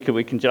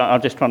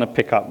I'm just trying to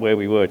pick up where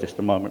we were just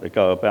a moment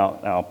ago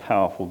about our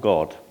powerful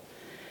God,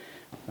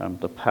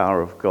 the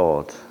power of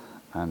God,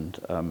 and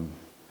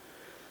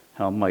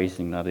how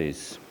amazing that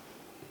is.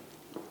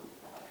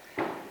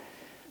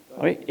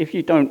 If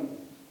you don't... Can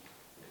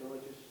I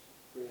just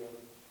bring up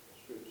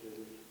a scripture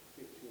which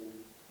fits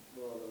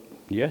in rather...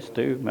 Yes,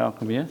 do,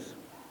 Malcolm, yes.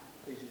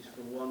 This is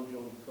from 1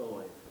 John 5.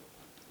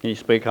 Can you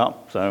speak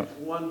up?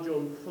 1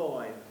 John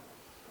 5,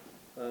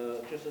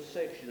 just a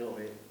section of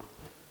it.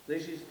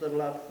 This is the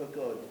love for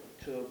God,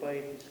 to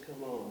obey his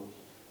commands,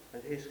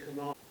 and his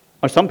command.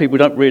 Some people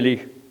don't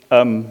really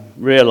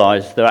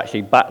realise they're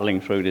actually battling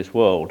through this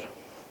world.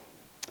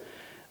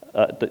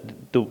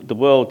 The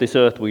world, this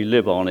earth we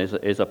live on,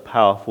 is a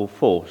powerful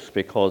force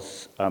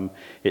because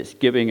it's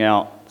giving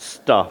out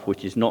stuff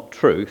which is not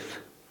truth,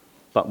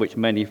 but which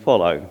many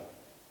follow.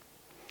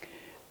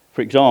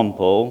 For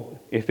example,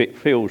 if it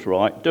feels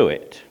right, do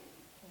it.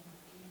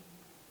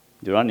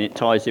 It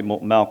ties in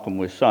what Malcolm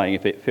was saying.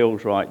 If it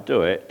feels right,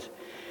 do it.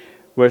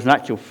 Whereas in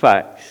actual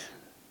fact,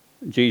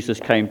 Jesus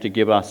came to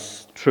give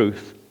us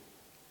truth,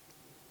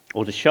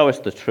 or to show us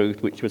the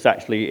truth, which was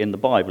actually in the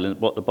Bible, in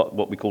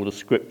what we call the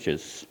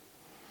Scriptures.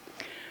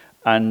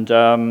 And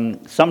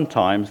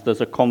sometimes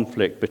there's a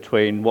conflict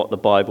between what the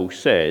Bible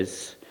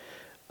says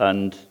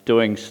and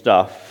doing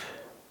stuff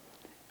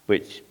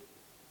which,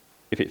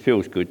 if it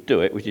feels good,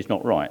 do it, which is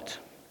not right.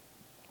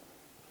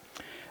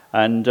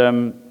 And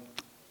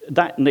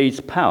that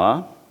needs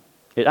power.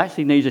 It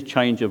actually needs a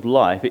change of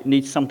life. It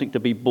needs something to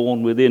be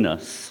born within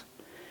us,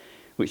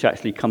 which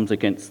actually comes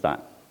against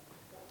that.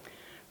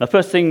 The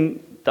first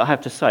thing that I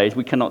have to say is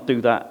we cannot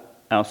do that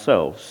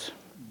ourselves,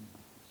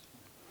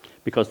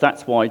 because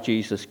that's why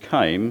Jesus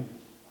came,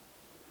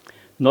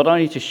 not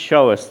only to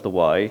show us the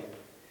way,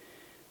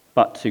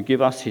 but to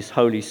give us his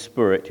Holy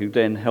Spirit, who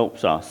then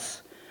helps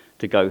us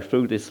to go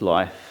through this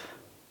life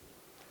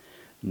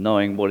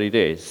knowing what it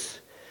is.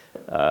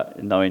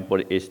 Knowing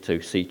what it is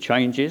to see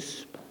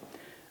changes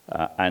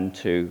and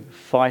to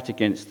fight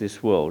against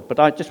this world. But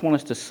I just want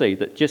us to see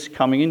that just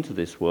coming into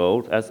this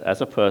world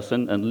as a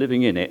person and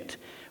living in it,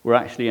 we're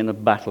actually in a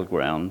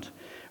battleground.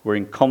 We're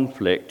in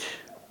conflict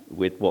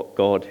with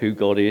who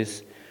God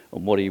is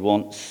and what he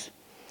wants,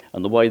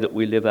 and the way that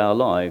we live our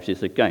lives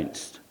is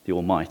against the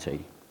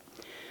Almighty.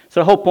 So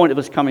the whole point of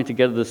us coming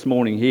together this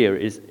morning here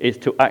is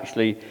to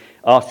actually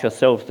ask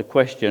ourselves the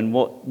question,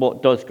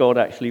 what does God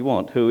actually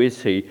want? Who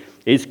is he?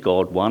 Is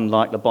God one,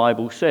 like the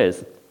Bible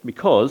says?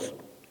 Because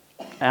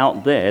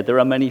out there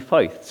are many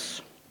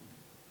faiths.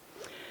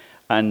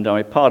 And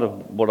part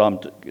of what I'm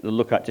going to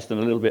look at just in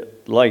a little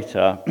bit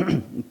later,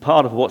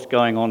 part of what's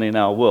going on in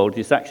our world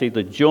is actually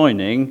the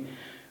joining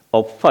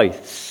of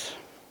faiths.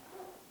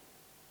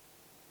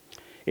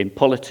 In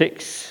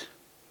politics,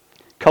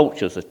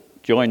 cultures are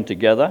joined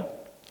together.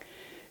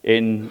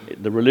 In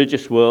the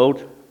religious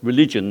world,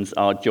 religions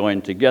are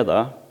joined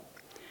together.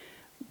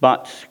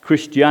 But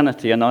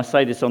Christianity, and I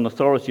say this on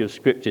authority of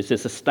Scriptures,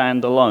 is a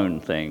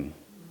standalone thing.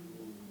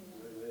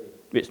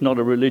 It's not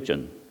a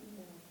religion.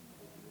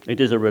 It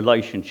is a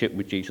relationship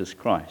with Jesus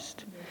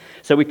Christ.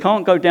 So we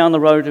can't go down the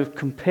road of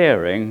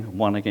comparing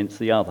one against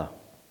the other.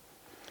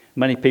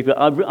 Many people,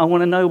 I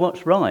want to know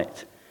what's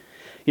right.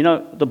 You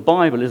know, the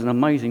Bible is an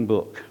amazing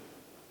book.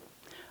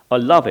 I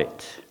love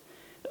it.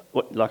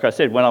 Like I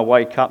said, when I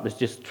wake up, there's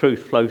just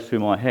truth flows through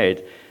my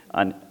head,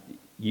 and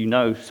you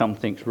know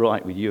something's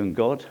right with you and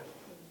God.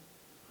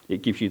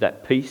 It gives you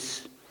that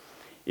peace.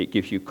 It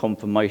gives you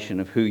confirmation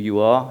of who you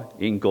are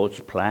in God's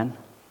plan.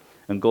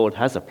 And God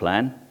has a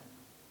plan.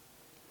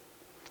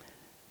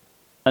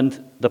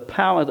 And the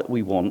power that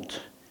we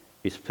want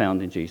is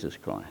found in Jesus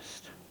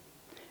Christ.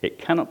 It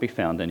cannot be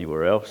found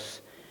anywhere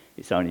else.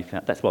 It's only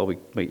found. That's why we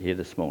meet here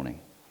this morning.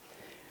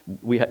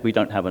 We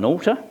don't have an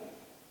altar.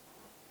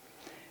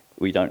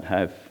 We don't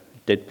have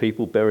dead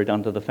people buried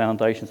under the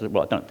foundations.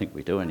 Well, I don't think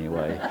we do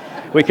anyway.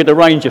 We could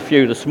arrange a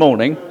few this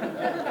morning.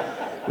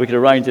 We could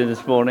arrange it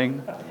this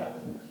morning.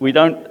 We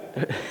don't...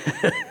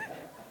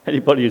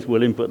 Anybody who's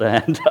willing, put their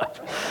hand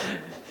up.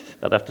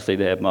 I'd have to see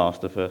the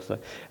headmaster first,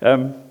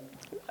 though.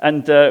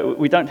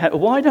 We don't have...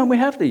 Why don't we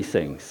have these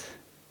things?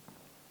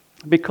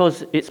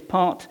 Because it's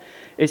part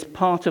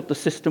of the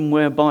system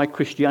whereby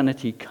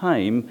Christianity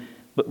came,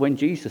 but when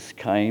Jesus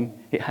came,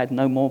 it had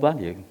no more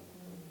value,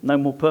 no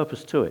more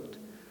purpose to it.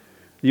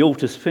 The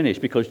altar's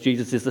finished because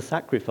Jesus is the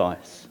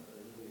sacrifice.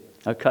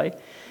 Okay?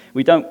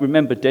 We don't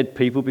remember dead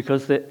people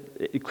because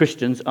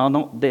Christians are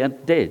not they're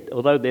dead.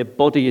 Although their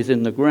body is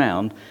in the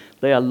ground,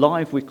 they are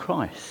alive with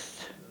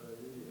Christ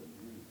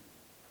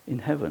in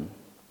heaven.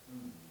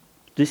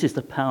 This is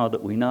the power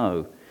that we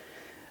know.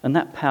 And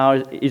that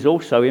power is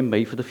also in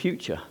me for the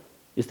future.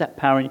 Is that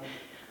power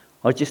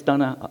I just don't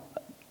know.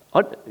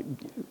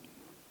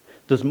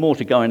 There's more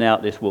to going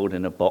out this world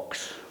in a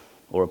box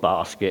or a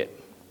basket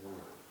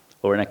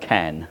or in a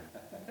can.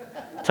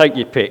 Take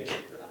your pick.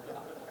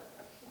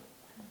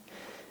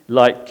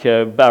 Like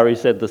Barry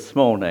said this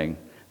morning,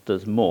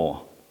 there's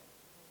more.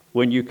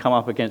 When you come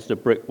up against a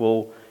brick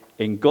wall,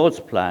 in God's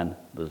plan,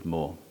 there's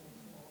more.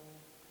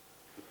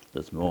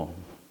 There's more.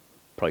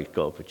 Praise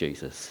God for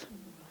Jesus.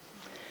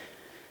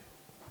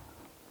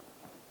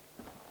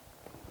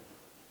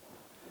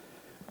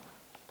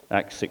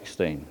 Acts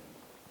 16.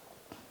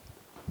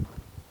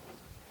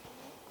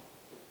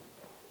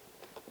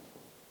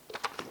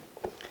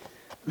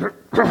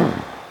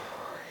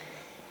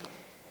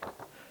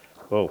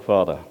 Oh,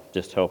 Father,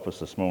 just help us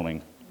this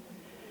morning.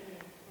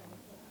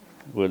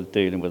 We're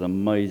dealing with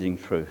amazing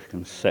truth,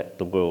 can set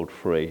the world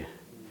free,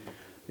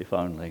 if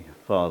only.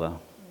 Father.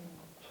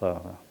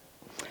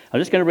 I'm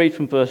just going to read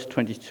from verse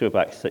 22 of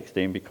Acts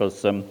 16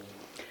 because you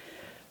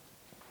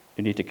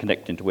need to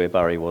connect into where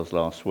Barry was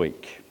last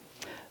week.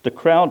 The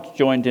crowd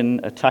joined in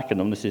attacking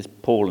them, this is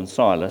Paul and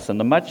Silas, and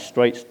the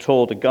magistrates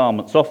tore the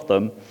garments off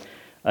them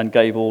and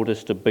gave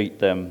orders to beat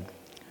them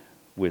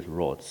with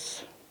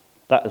rods.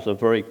 That is a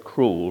very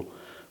cruel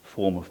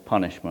form of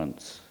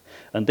punishment.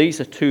 And these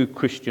are two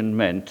Christian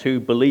men, two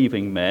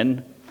believing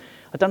men.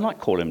 I don't like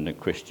calling them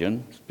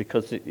Christians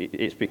because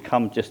it's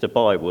become just a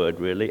byword,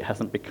 really. It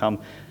hasn't become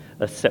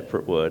a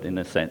separate word in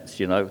a sense,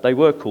 you know. They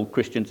were called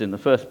Christians in the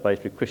first place,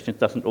 but Christians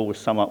doesn't always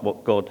sum up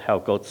how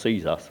God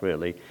sees us,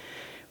 really.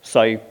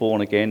 Saved,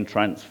 born again,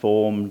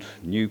 transformed,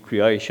 new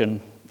creation.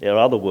 There are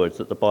other words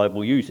that the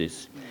Bible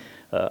uses.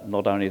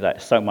 Not only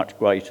that, so much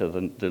greater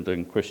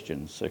than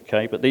Christians,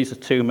 okay? But these are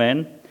two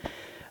men,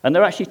 and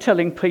they're actually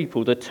telling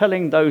people, they're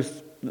telling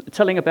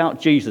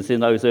about Jesus in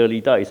those early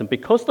days. And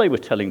because they were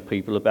telling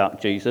people about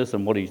Jesus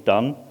and what he's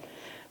done,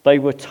 they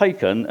were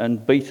taken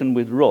and beaten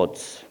with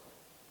rods.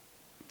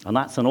 And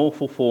that's an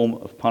awful form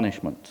of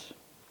punishment.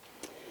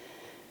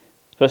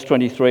 Verse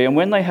 23, and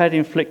when they had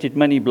inflicted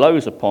many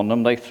blows upon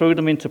them, they threw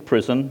them into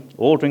prison,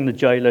 ordering the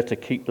jailer to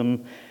keep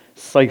them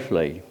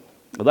safely.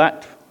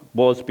 That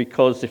was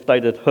because if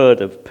they'd had heard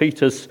of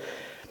Peter's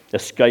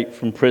escape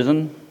from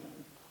prison,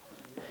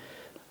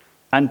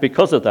 and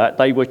because of that,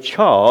 they were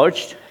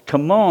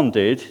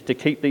commanded to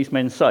keep these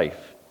men safe.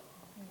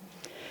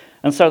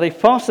 And so they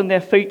fastened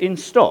their feet in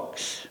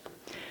stocks.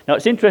 Now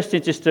it's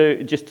interesting, this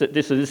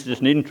is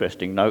just an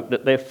interesting note,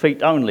 that their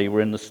feet only were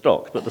in the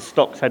stocks, but the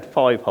stocks had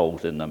 5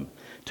 holes in them.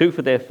 2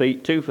 for their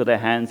feet, 2 for their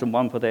hands, and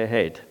 1 for their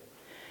head.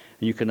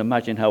 And you can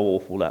imagine how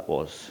awful that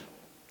was.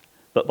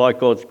 But by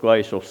God's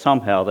grace, or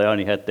somehow, they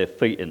only had their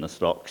feet in the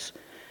stocks.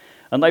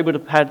 And they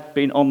would have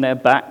been on their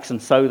backs,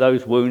 and so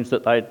those wounds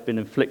that they'd been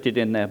inflicted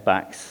in their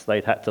backs,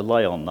 they'd had to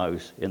lay on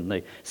those in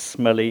the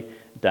smelly,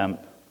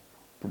 damp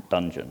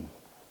dungeon.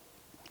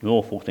 An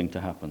awful thing to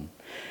happen.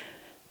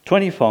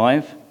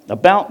 25,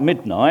 about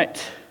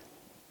midnight,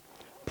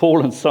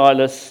 Paul and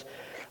Silas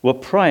were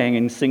praying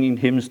and singing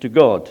hymns to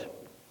God.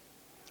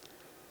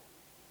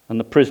 And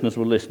the prisoners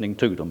were listening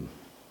to them.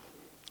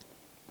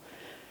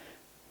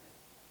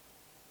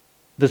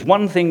 There's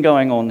one thing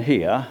going on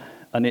here,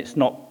 and it's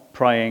not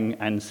praying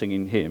and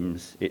singing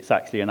hymns, it's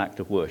actually an act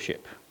of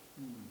worship.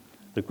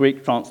 The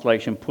Greek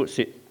translation puts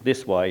it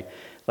this way: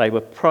 they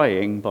were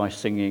praying by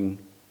singing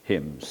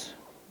hymns.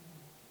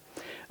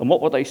 And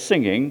what were they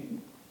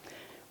singing?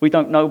 We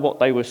don't know what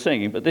they were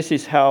singing, but this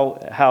is how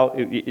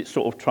it's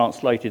sort of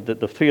translated, that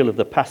the feel of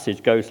the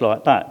passage goes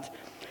like that.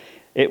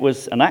 It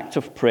was an act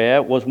of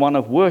prayer, was one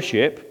of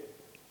worship,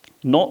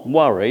 not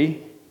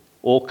worry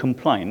or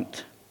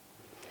complaint,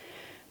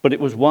 but it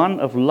was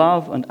one of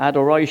love and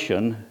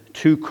adoration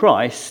to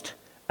Christ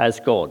as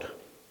God.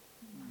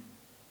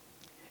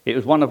 It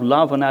was one of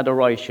love and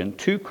adoration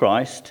to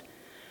Christ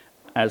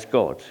as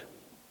God.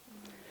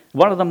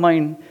 One of the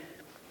main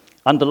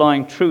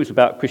underlying truths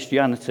about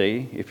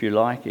Christianity, if you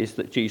like, is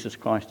that Jesus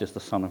Christ is the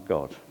Son of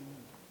God,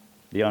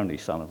 the only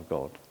Son of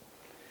God,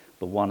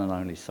 the one and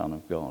only Son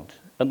of God.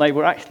 And they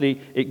were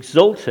actually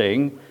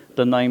exalting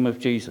the name of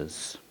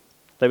Jesus.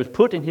 They were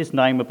putting his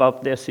name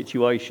above their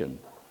situation.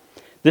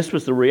 This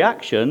was the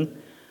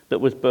reaction that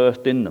was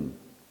birthed in them.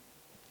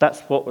 That's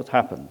what has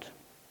happened.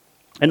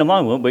 In a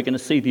moment, we're going to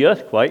see the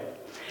earthquake.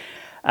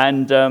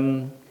 And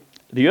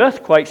the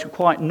earthquakes were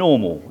quite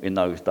normal in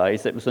those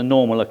days. It was a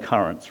normal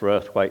occurrence for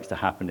earthquakes to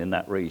happen in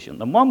that region.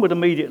 And one would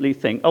immediately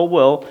think, oh,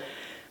 well,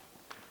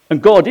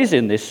 and God is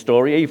in this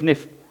story, even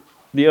if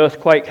the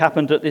earthquake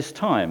happened at this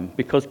time,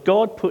 because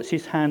God puts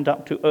his hand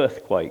up to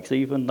earthquakes,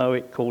 even though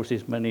it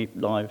causes many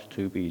lives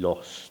to be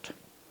lost.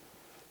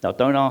 Now,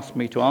 don't ask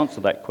me to answer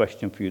that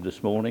question for you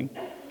this morning,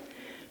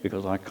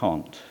 because I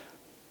can't.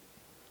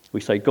 We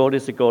say God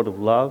is a God of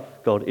love.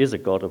 God is a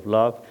God of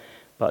love,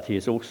 but he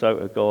is also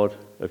a God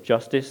of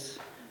justice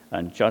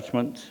and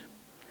judgment,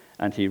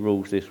 and he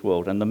rules this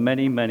world. And the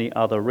many, many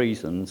other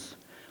reasons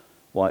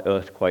why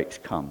earthquakes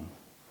come.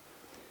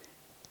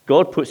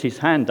 God puts his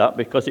hand up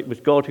because it was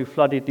God who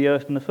flooded the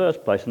earth in the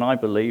first place. And I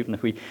believe, and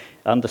if we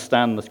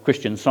understand as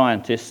Christian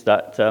scientists,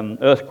 that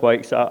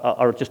earthquakes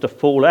are just a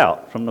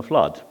fallout from the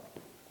flood.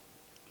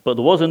 But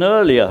there was an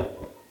earlier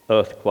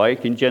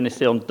earthquake in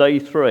Genesis on day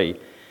 3,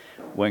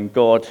 when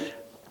God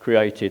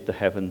created the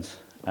heavens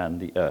and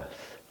the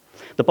earth.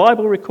 The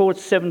Bible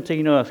records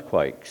 17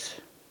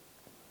 earthquakes,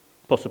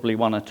 possibly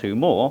 1 or 2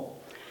 more,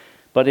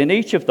 but in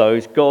each of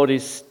those, God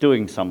is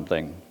doing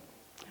something.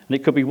 And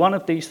it could be one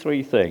of these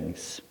 3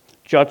 things: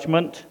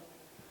 judgment,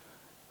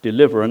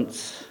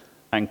 deliverance,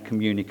 and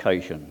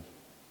communication.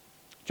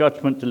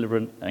 Judgment,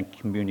 deliverance, and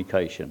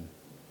communication.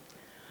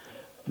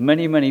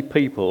 Many, many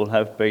people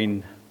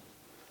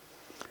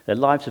their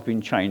lives have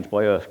been changed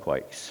by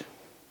earthquakes.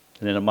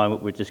 And in a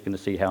moment we're just going to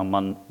see how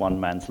one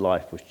man's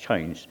life was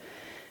changed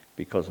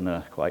because of an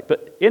earthquake.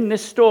 But in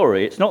this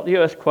story, it's not the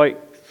earthquake,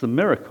 the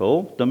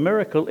miracle. The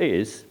miracle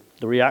is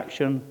the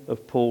reaction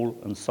of Paul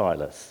and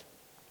Silas.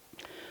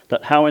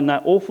 That how in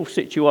that awful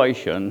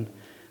situation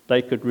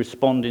they could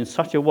respond in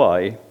such a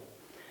way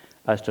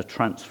as to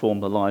transform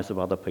the lives of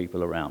other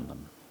people around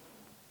them.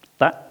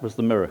 That was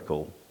the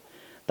miracle.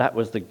 That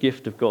was the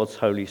gift of God's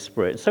Holy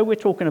Spirit. So we're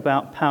talking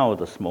about power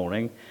this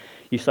morning.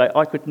 You say,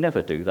 I could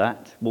never do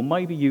that. Well,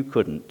 maybe you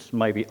couldn't.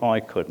 Maybe I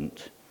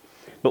couldn't.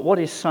 But what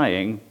he's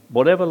saying,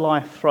 whatever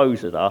life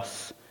throws at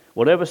us,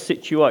 whatever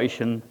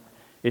situation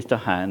is to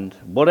hand,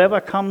 whatever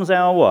comes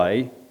our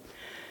way,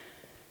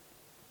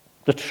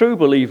 the true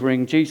believer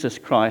in Jesus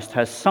Christ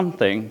has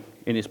something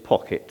in his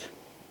pocket.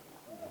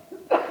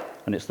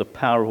 And it's the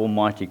power of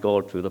Almighty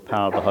God through the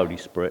power of the Holy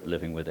Spirit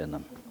living within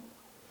them.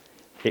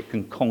 It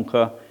can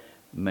conquer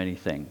many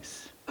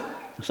things.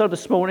 So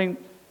this morning,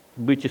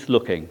 we're just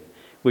looking.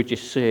 We're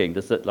just seeing.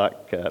 There's that,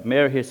 like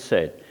Mary has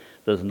said,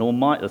 there's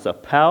a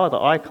power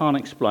that I can't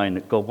explain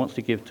that God wants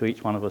to give to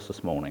each one of us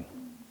this morning.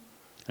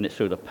 And it's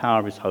through the power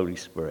of his Holy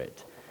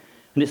Spirit.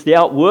 And it's the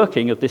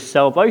outworking of this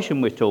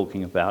salvation we're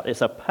talking about.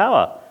 It's a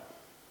power.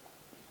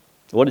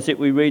 What is it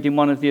we read in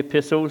one of the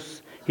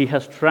epistles? He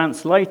has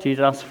translated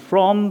us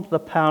from the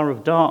power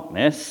of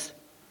darkness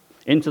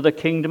into the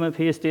kingdom of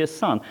his dear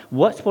Son.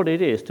 That's what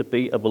it is to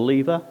be a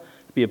believer,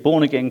 to be a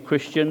born-again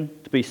Christian,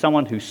 to be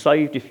someone who's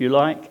saved, if you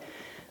like.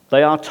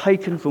 They are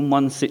taken from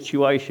one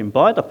situation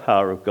by the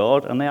power of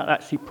God, and they are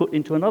actually put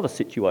into another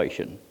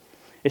situation.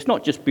 It's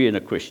not just being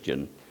a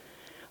Christian.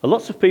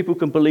 Lots of people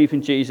can believe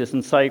in Jesus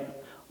and say,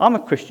 I'm a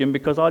Christian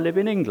because I live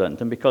in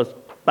England, and because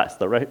that's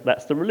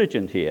the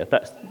religion here.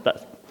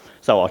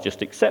 So I'll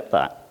just accept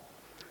that.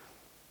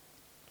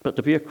 But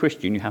to be a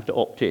Christian, you have to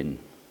opt in.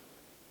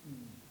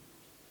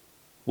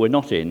 We're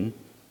not in,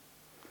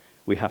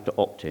 we have to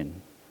opt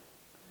in.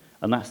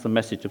 And that's the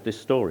message of this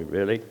story,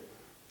 really,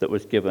 that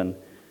was given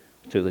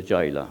to the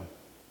jailer.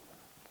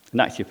 In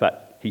actual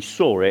fact, he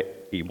saw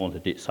it, he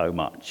wanted it so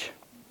much.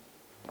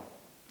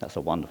 That's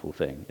a wonderful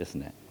thing,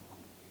 isn't it?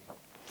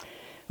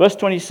 Verse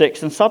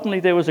 26, and suddenly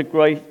there was a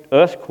great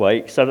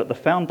earthquake, so that the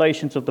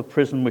foundations of the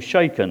prison were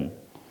shaken.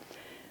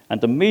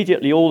 And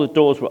immediately all the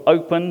doors were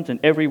opened, and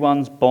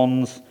everyone's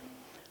bonds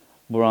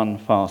were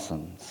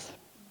unfastened.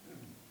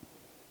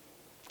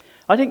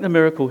 I think the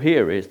miracle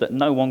here is that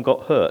no one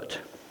got hurt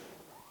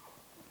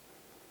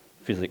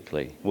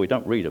physically. We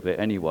don't read of it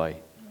anyway.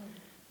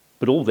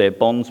 But all their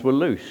bonds were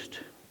loosed.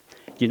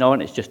 Do you know,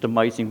 and it's just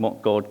amazing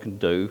what God can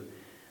do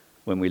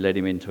when we let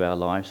him into our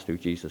lives through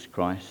Jesus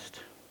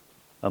Christ.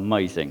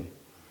 Amazing.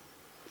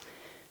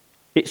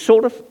 It's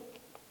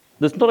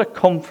there's not a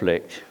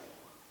conflict,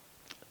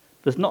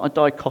 there's not a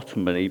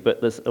dichotomy,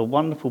 but there's a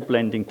wonderful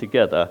blending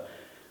together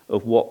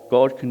of what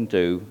God can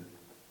do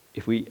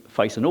if we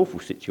face an awful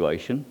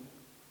situation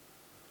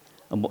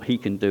and what he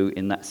can do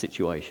in that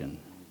situation.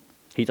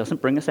 He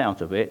doesn't bring us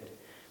out of it,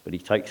 but he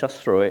takes us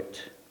through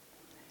it.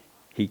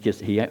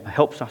 He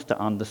helps us to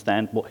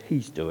understand what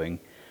he's doing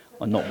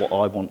and not what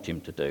I want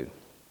him to do.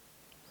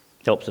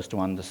 Helps us to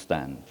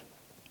understand.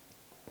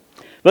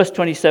 Verse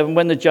 27,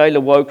 when the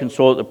jailer woke and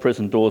saw that the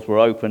prison doors were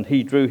open,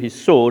 he drew his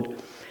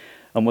sword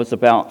and was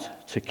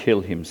about to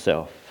kill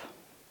himself.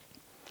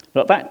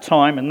 But at that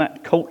time and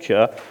that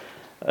culture,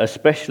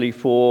 especially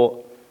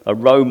for a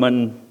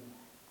Roman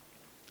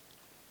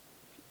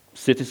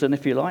citizen,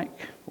 if you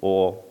like,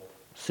 or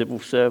civil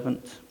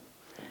servant,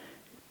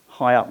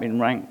 high up in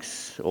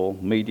ranks or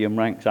medium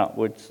ranks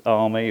upwards,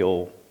 army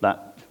or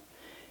that,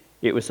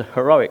 it was a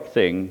heroic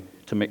thing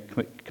to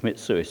commit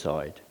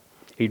suicide.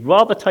 He'd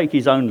rather take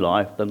his own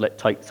life than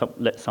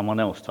let someone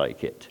else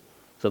take it.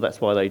 So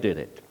that's why they did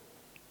it.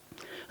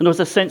 And there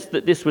was a sense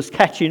that this was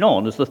catching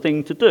on as the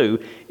thing to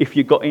do if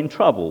you got in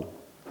trouble.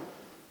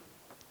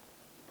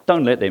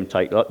 Don't let them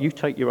take life, you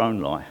take your own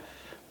life.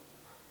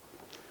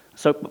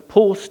 So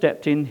Paul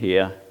stepped in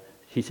here.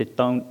 He said,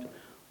 don't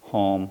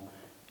harm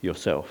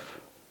yourself.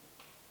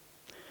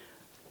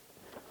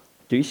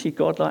 Do you see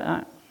God like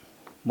that?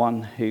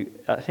 One who,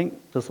 I think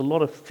there's a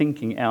lot of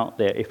thinking out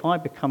there. If I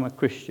become a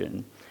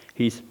Christian,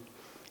 he's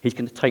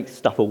going to take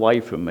stuff away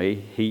from me.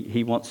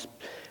 He wants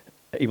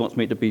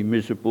me to be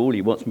miserable.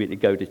 He wants me to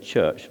go to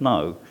church.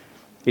 No,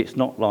 it's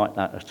not like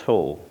that at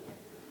all.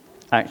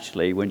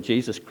 Actually, when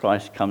Jesus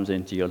Christ comes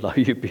into your life,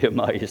 you'd be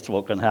amazed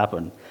what can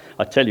happen.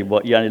 I tell you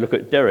what, you only look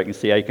at Derek and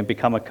see how he can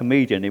become a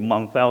comedian in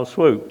one foul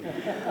swoop.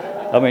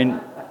 I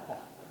mean,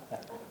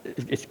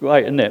 it's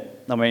great, isn't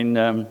it? I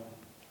mean,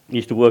 he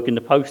used to work in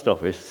the post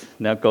office.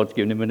 Now God's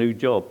given him a new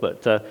job.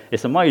 But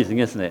it's amazing,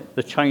 isn't it?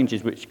 The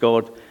changes which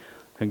God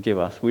can give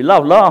us. We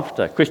love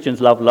laughter.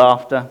 Christians love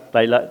laughter.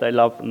 They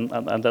love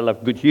and they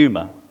love good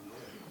humour.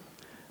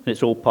 And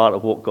it's all part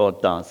of what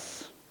God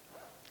does.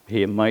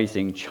 The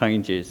amazing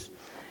changes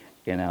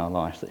in our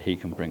lives that he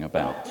can bring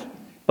about.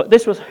 But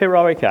this was a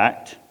heroic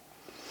act.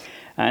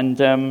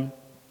 And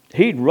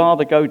he'd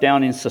rather go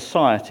down in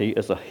society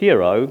as a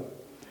hero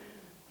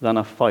than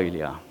a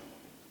failure.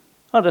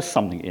 Oh, there's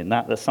something in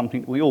that. There's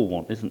something we all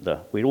want, isn't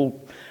there? We'd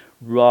all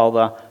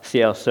rather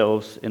see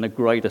ourselves in a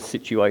greater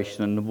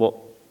situation than what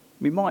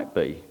we might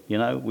be. You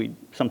know,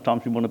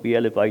 sometimes we want to be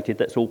elevated.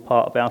 That's all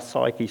part of our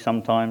psyche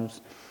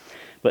sometimes.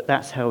 But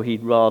that's how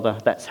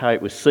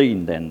it was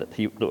seen then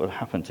that would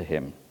happen to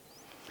him.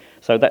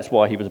 So that's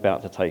why he was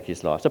about to take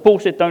his life. So Paul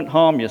said, don't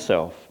harm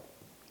yourself,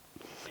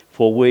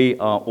 for we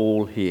are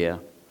all here.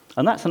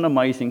 And that's an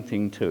amazing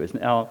thing too,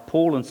 isn't it?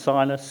 Paul and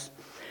Silas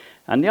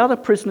and the other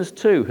prisoners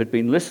too had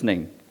been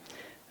listening.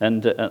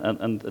 And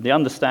the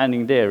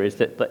understanding there is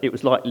that it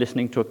was like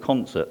listening to a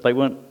concert. They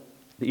weren't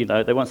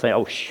saying,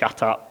 oh,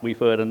 shut up, we've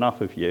heard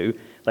enough of you.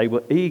 They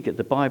were eager.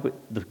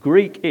 The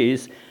Greek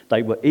is,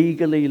 they were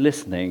eagerly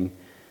listening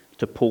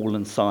to Paul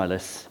and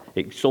Silas,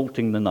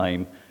 exalting the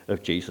name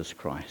of Jesus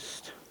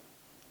Christ.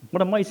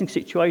 What an amazing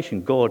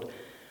situation God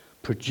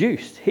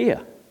produced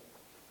here,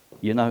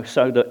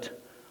 so that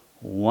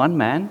one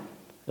man,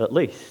 at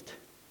least,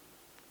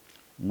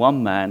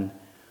 one man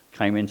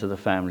came into the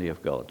family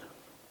of God.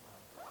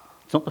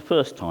 It's not the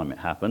first time it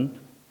happened.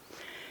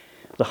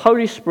 The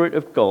Holy Spirit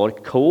of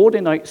God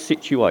coordinates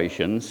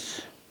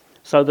situations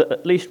so that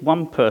at least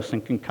one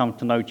person can come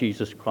to know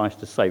Jesus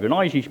Christ as Saviour. And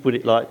I usually put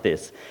it like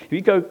this. If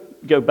you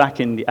go back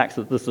in the Acts,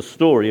 there's the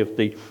story of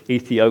the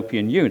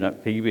Ethiopian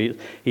eunuch.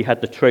 He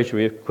had the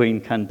treasury of Queen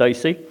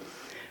Candace.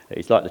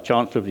 He's like the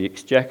Chancellor of the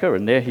Exchequer,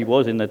 and there he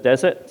was in the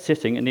desert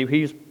sitting, and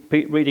he was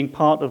reading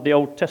part of the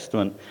Old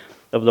Testament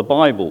of the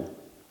Bible.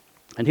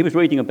 And he was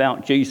reading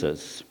about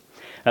Jesus.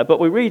 But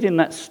we read in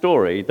that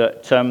story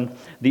that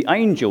the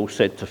angel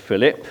said to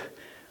Philip,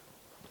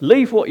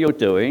 leave what you're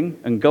doing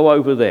and go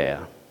over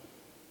there.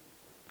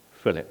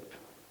 Philip.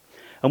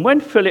 And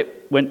when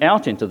Philip went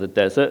out into the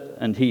desert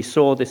and he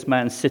saw this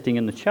man sitting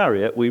in the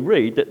chariot, we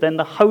read that then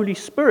the Holy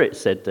Spirit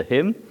said to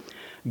him,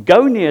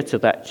 go near to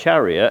that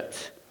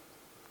chariot,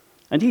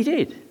 and he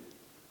did.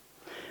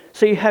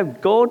 So you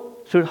have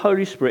God, through the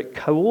Holy Spirit,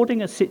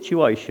 coordinating a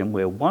situation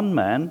where one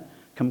man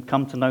can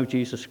come to know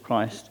Jesus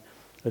Christ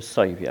as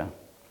Saviour.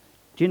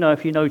 Do you know,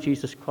 if you know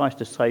Jesus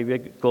Christ as Saviour,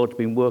 God's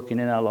been working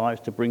in our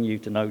lives to bring you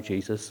to know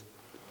Jesus.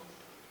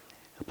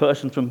 A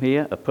person from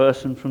here, a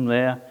person from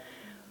there,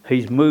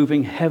 he's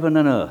moving heaven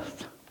and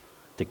earth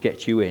to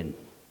get you in.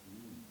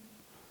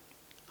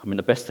 I mean,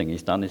 the best thing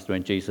he's done is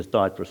when Jesus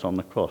died for us on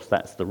the cross.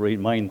 That's the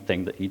main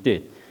thing that he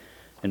did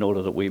in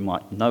order that we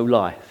might know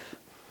life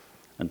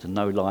and to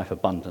know life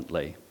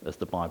abundantly, as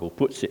the Bible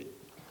puts it.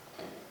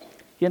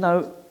 You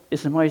know,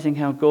 it's amazing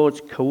how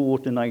God's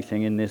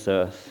coordinating in this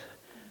earth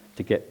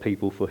to get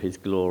people for his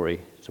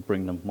glory, to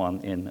bring them one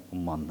in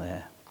and one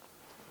there.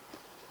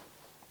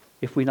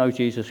 If we know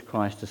Jesus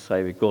Christ as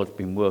Saviour, God's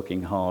been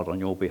working hard on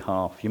your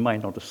behalf. You may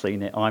not have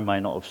seen it, I may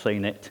not have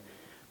seen it,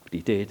 but he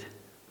did.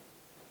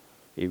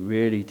 He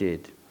really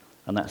did.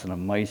 And that's an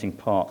amazing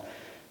part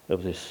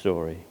of this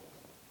story.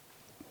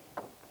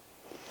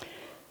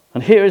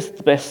 And here is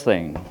the best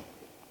thing.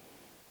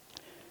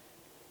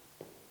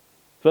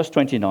 Verse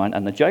 29,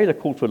 and the jailer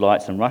called for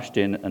lights and rushed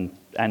in,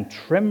 and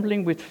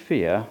trembling with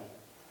fear,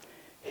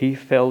 he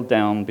fell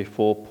down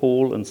before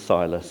Paul and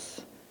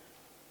Silas.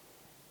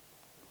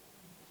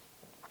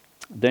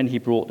 Then he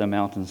brought them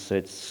out and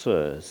said,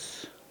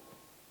 sirs.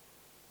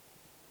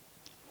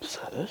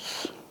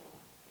 Sirs?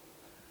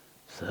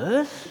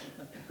 Sirs?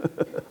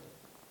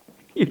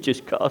 You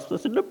just cast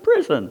us into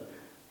prison.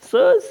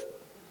 Sirs?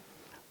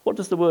 What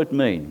does the word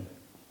mean?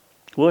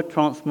 The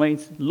word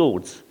means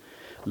lords.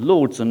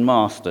 Lords and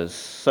masters.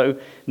 So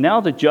now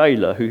the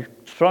jailer who's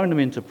thrown them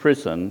into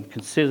prison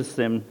considers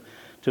them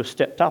to have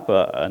stepped up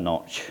a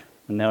notch,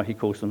 and now he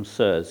calls them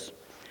sirs.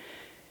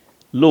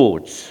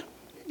 Lords.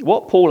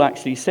 What Paul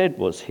actually said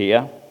was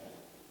here,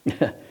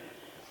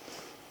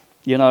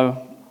 you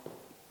know,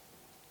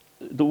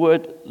 the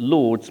word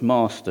lords,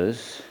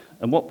 masters,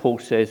 and what Paul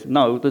says,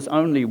 no, there's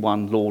only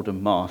one Lord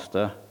and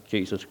Master,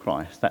 Jesus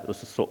Christ. That was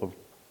the sort of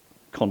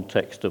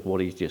context of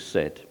what he just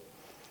said.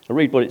 I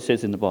read what it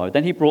says in the Bible.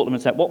 Then he brought them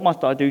and said, what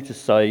must I do to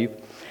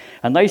save?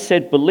 And they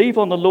said, believe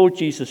on the Lord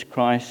Jesus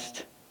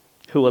Christ,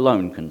 who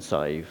alone can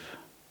save.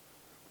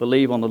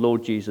 Believe on the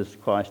Lord Jesus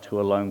Christ,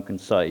 who alone can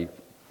save.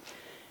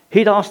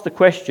 He'd asked the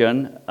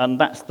question, and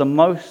that's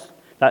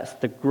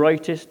the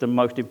greatest and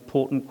most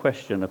important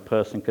question a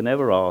person can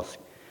ever ask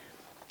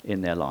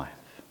in their life.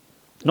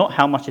 Not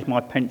how much is my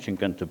pension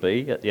going to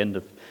be at the end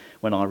of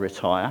when I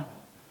retire.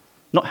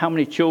 Not how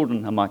many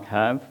children I might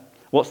have.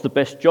 What's the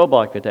best job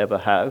I could ever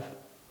have?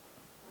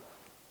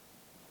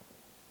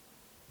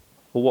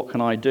 Or what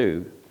can I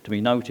do to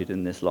be noted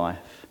in this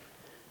life?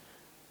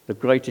 The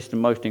greatest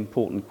and most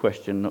important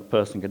question a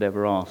person could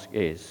ever ask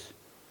is,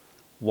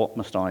 what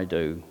must I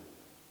do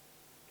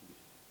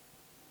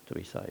to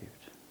be saved?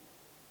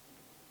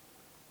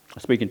 I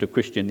was speaking to a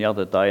Christian the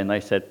other day and they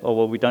said, oh,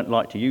 well, we don't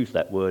like to use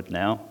that word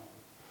now.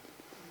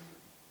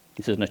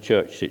 This isn't a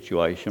church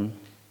situation.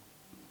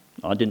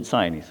 I didn't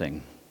say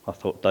anything. I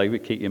thought,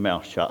 David, keep your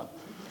mouth shut.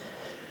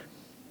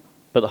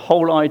 But the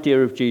whole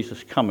idea of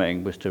Jesus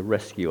coming was to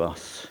rescue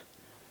us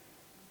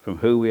from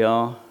who we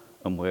are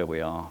and where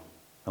we are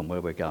and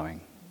where we're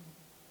going.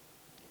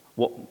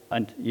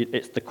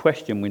 It's the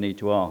question we need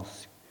to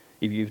ask.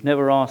 If you've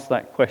never asked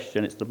that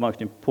question, it's the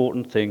most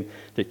important thing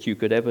that you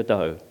could ever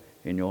do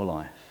in your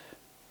life.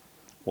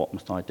 What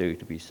must I do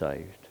to be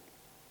saved?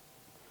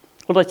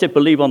 Well, I said,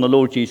 believe on the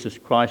Lord Jesus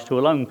Christ, who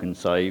alone can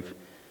save.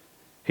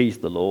 He's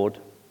the Lord.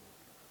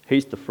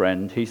 He's the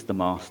friend. He's the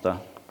master.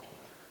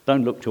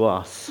 Don't look to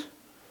us.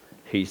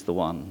 He's the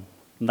one.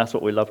 And that's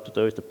what we love to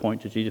do, is to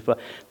point to Jesus.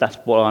 That's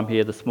why I'm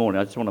here this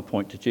morning. I just want to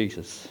point to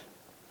Jesus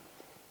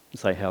and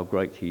say how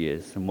great he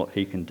is and what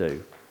he can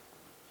do.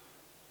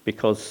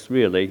 Because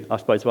really, I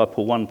suppose if I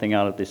pull one thing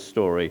out of this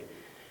story,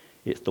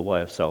 it's the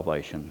way of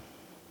salvation.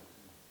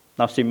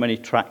 I've seen many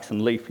tracts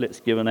and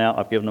leaflets given out.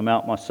 I've given them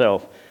out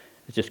myself.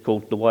 It's just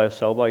called the way of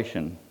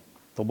salvation.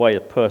 The way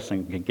a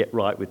person can get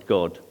right with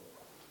God.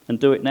 And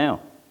do it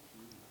now.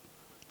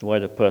 The way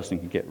the person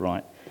can get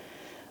right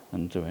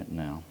and do it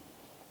now.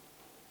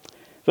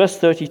 Verse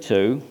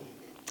 32,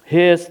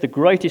 here's the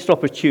greatest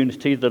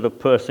opportunity that a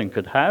person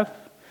could have.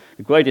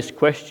 The greatest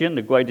question,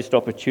 the greatest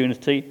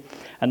opportunity.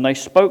 And they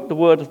spoke the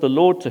word of the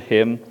Lord to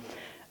him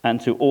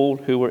and to all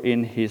who were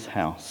in his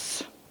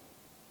house.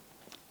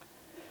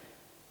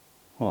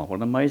 Wow, what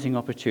an amazing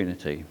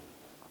opportunity.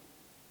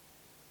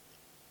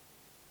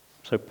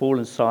 So Paul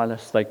and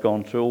Silas, they'd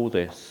gone through all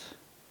this,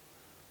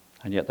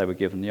 and yet they were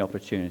given the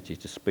opportunity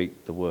to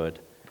speak the word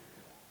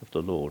of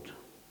the Lord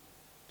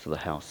to the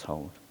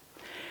household.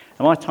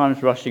 And my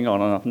time's rushing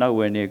on, and I've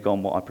nowhere near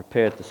gone what I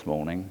prepared this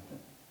morning.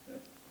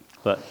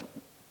 But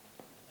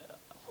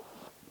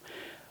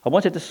I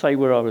wanted to say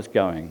where I was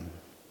going.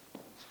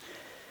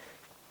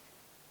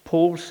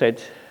 Paul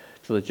said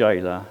to the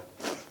jailer,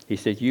 he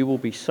said, you will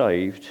be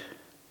saved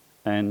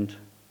and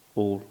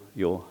all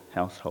your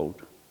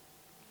household.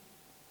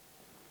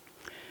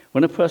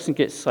 When a person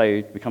gets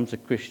saved, becomes a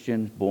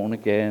Christian, born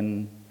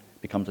again,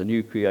 becomes a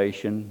new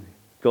creation,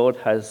 God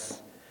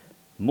has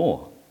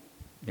more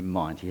in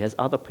mind. He has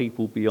other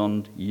people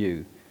beyond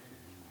you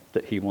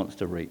that he wants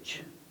to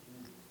reach.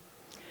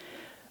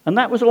 And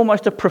that was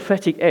almost a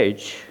prophetic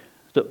edge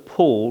that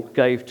Paul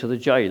gave to the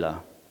jailer.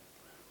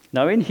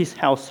 Now, in his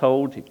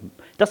household, it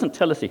doesn't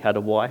tell us he had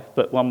a wife,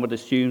 but one would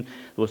assume there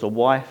was a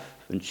wife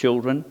and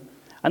children,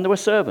 and there were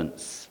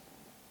servants.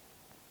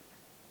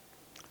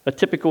 A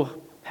typical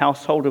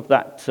household of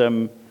that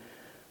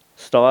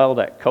style,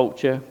 that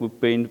culture, would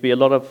be a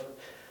lot of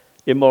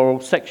immoral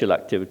sexual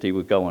activity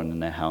would go on in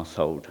their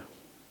household.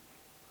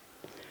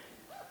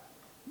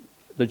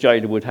 The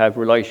jailer would have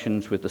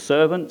relations with the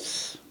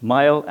servants,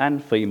 male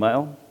and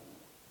female,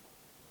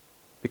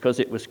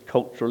 because it was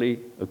culturally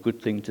a good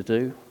thing to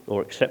do,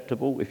 or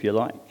acceptable, if you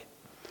like.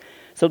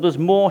 So there's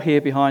more here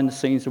behind the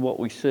scenes of what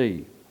we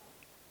see.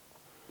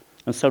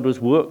 And so there's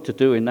work to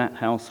do in that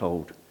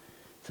household,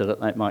 so that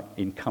they might,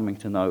 in coming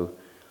to know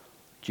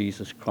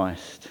Jesus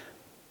Christ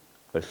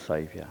as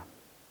Saviour.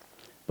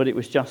 But it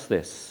was just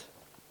this.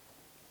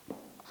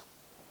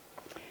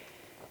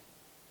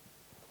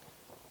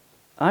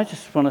 I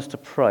just want us to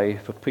pray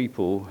for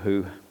people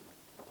who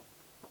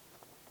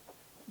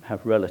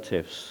have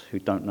relatives who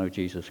don't know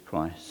Jesus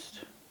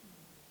Christ.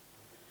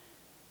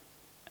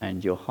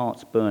 And your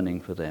heart's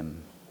burning for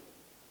them.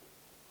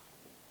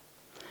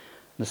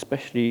 And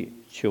especially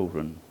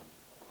children.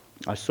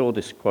 I saw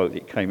this quote,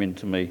 it came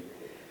into me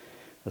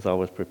as I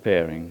was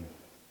preparing.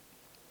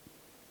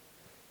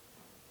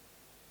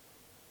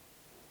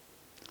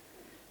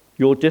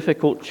 Your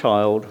difficult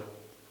child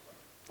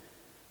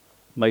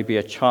may be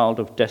a child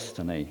of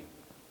destiny.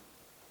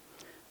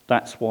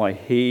 That's why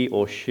he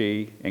or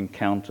she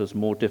encounters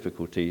more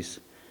difficulties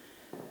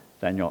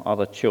than your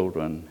other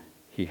children.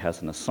 He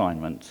has an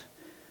assignment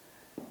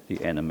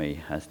the enemy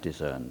has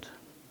discerned.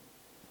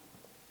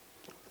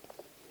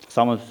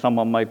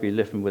 Someone may be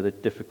living with a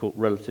difficult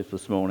relative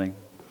this morning,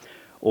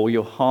 or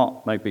your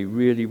heart may be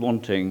really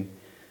wanting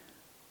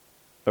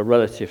a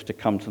relative to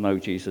come to know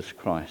Jesus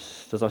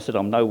Christ. As I said,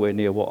 I'm nowhere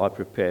near what I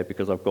prepared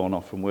because I've gone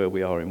off from where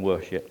we are in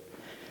worship.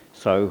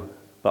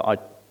 But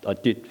I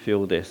did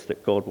feel this,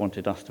 that God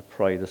wanted us to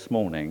pray this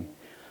morning.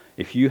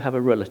 If you have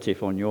a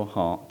relative on your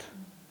heart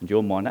and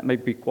your mind, that may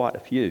be quite a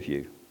few of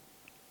you.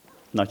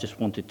 And I just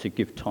wanted to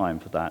give time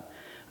for that.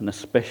 And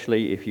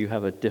especially if you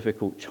have a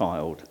difficult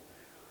child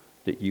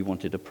that you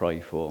wanted to pray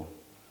for,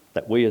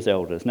 that we as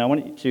elders. Now I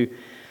want you to,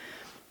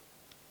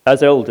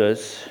 as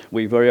elders,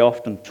 we very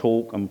often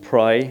talk and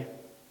pray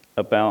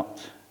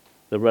about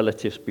the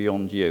relatives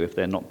beyond you if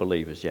they're not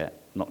believers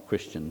yet, not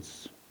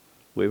Christians.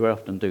 We very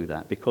often do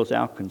that because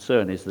our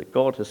concern is that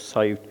God has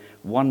saved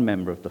one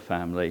member of the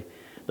family.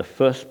 The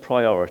first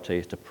priority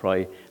is to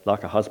pray,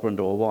 like a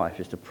husband or a wife,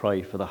 is to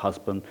pray for the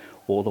husband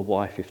or the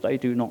wife if they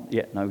do not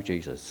yet know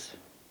Jesus.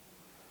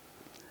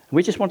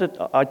 I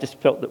just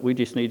felt that we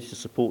just needed to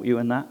support you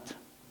in that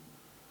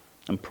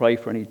and pray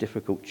for any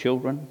difficult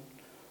children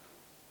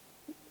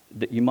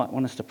that you might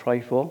want us to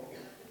pray for.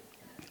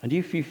 And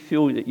if you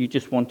feel that you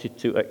just wanted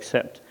to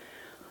accept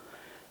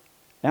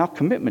our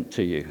commitment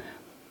to you,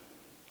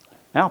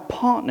 Our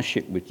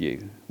partnership with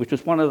you, which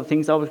was one of the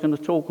things I was going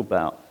to talk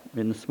about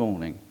in this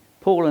morning.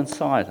 Paul and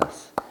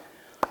Silas.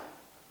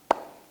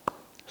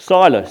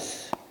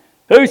 Silas,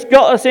 who's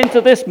got us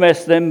into this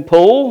mess then,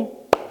 Paul?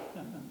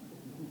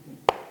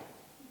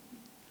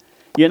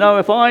 You know,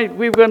 if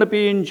we were going to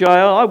be in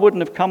jail, I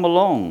wouldn't have come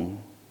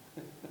along.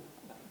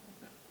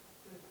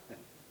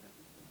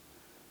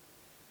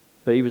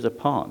 But he was a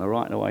partner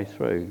right the way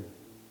through.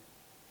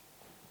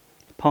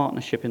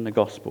 Partnership in the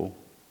gospel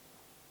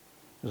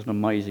is an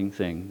amazing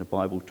thing. The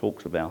Bible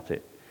talks about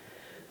it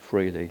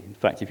freely. In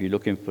fact, if you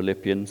look in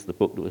Philippians, the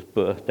book that was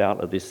birthed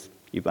out of this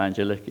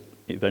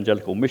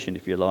evangelical mission,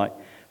 if you like,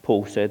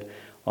 Paul said,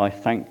 I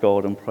thank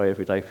God and pray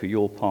every day for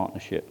your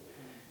partnership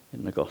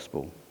in the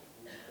gospel.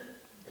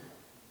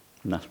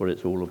 And that's what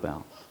it's all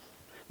about.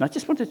 And I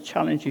just want to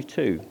challenge you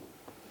too,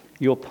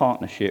 your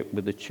partnership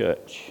with the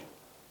church.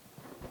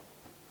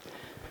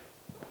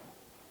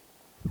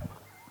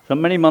 So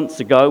many months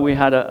ago, we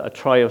had a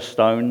tray of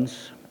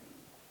stones,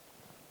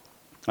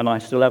 and I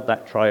still have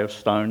that tray of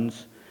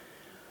stones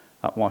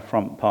up my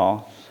front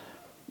path.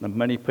 And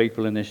many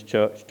people in this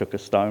church took a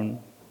stone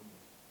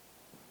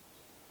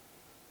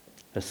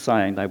as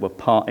saying they were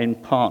in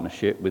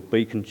partnership with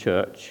Beacon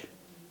Church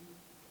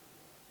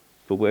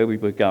for where we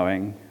were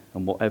going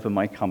and whatever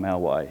may come our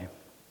way.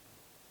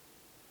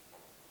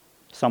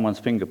 Someone's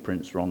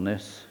fingerprints are on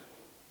this,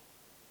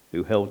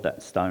 who held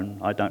that stone.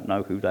 I don't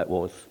know who that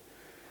was.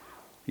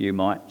 You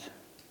might.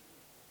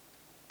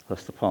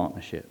 That's the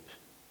partnership.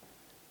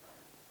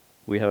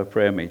 We have a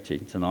prayer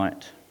meeting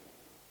tonight,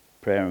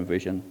 prayer and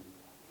vision.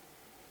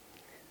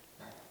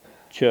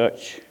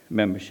 Church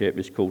membership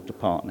is called to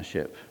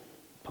partnership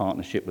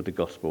with the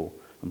gospel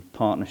and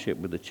partnership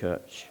with the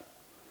church.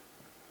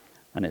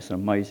 And it's an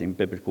amazing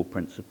biblical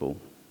principle.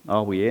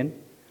 Are we in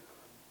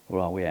or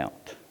are we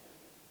out?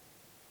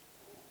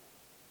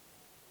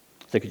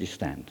 So could you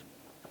stand?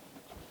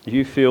 If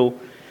you feel,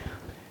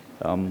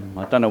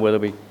 I don't know whether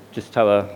we just have a